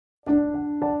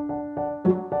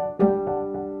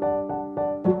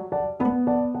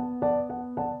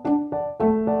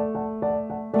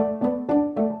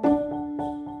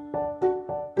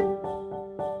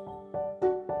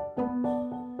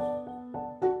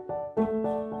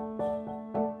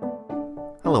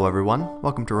Hello everyone,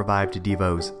 welcome to Revived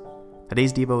Devos.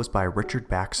 Today's Devo is by Richard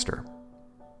Baxter.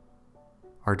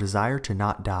 Our desire to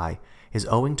not die is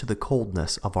owing to the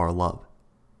coldness of our love.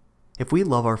 If we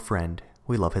love our friend,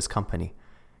 we love his company.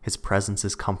 His presence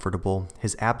is comfortable,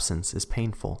 his absence is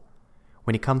painful.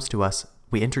 When he comes to us,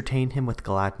 we entertain him with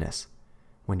gladness.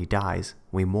 When he dies,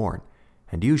 we mourn,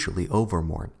 and usually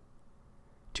over-mourn.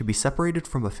 To be separated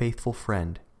from a faithful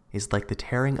friend is like the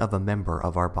tearing of a member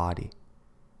of our body.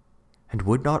 And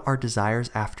would not our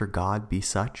desires after God be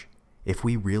such, if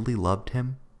we really loved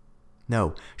him?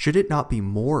 No, should it not be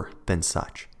more than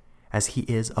such, as he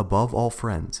is above all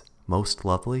friends, most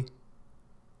lovely?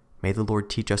 May the Lord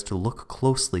teach us to look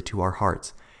closely to our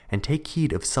hearts and take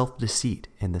heed of self-deceit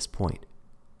in this point.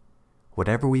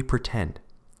 Whatever we pretend,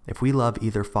 if we love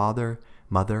either father,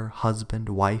 mother, husband,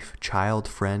 wife, child,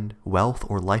 friend, wealth,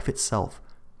 or life itself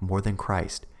more than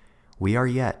Christ, we are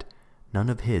yet none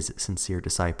of his sincere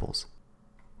disciples.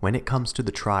 When it comes to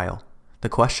the trial, the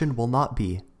question will not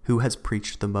be who has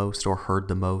preached the most or heard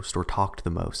the most or talked the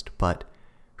most, but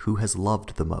who has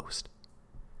loved the most.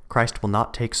 Christ will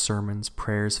not take sermons,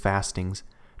 prayers, fastings,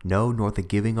 no, nor the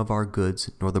giving of our goods,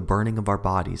 nor the burning of our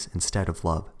bodies instead of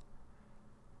love.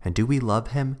 And do we love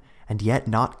him and yet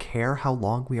not care how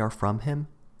long we are from him?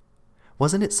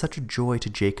 Wasn't it such a joy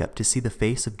to Jacob to see the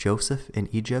face of Joseph in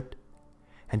Egypt?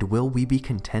 And will we be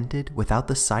contented without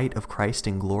the sight of Christ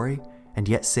in glory, and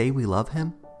yet say we love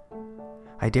him?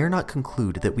 I dare not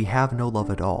conclude that we have no love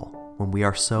at all when we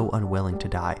are so unwilling to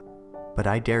die, but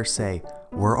I dare say,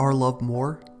 were our love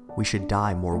more, we should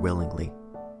die more willingly.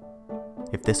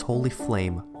 If this holy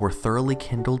flame were thoroughly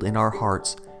kindled in our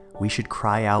hearts, we should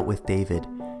cry out with David,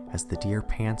 "As the deer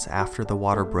pants after the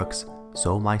water brooks,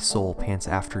 so my soul pants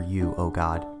after you, O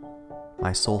God.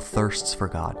 My soul thirsts for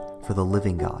God, for the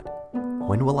living God.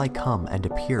 When will I come and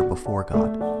appear before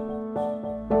God?"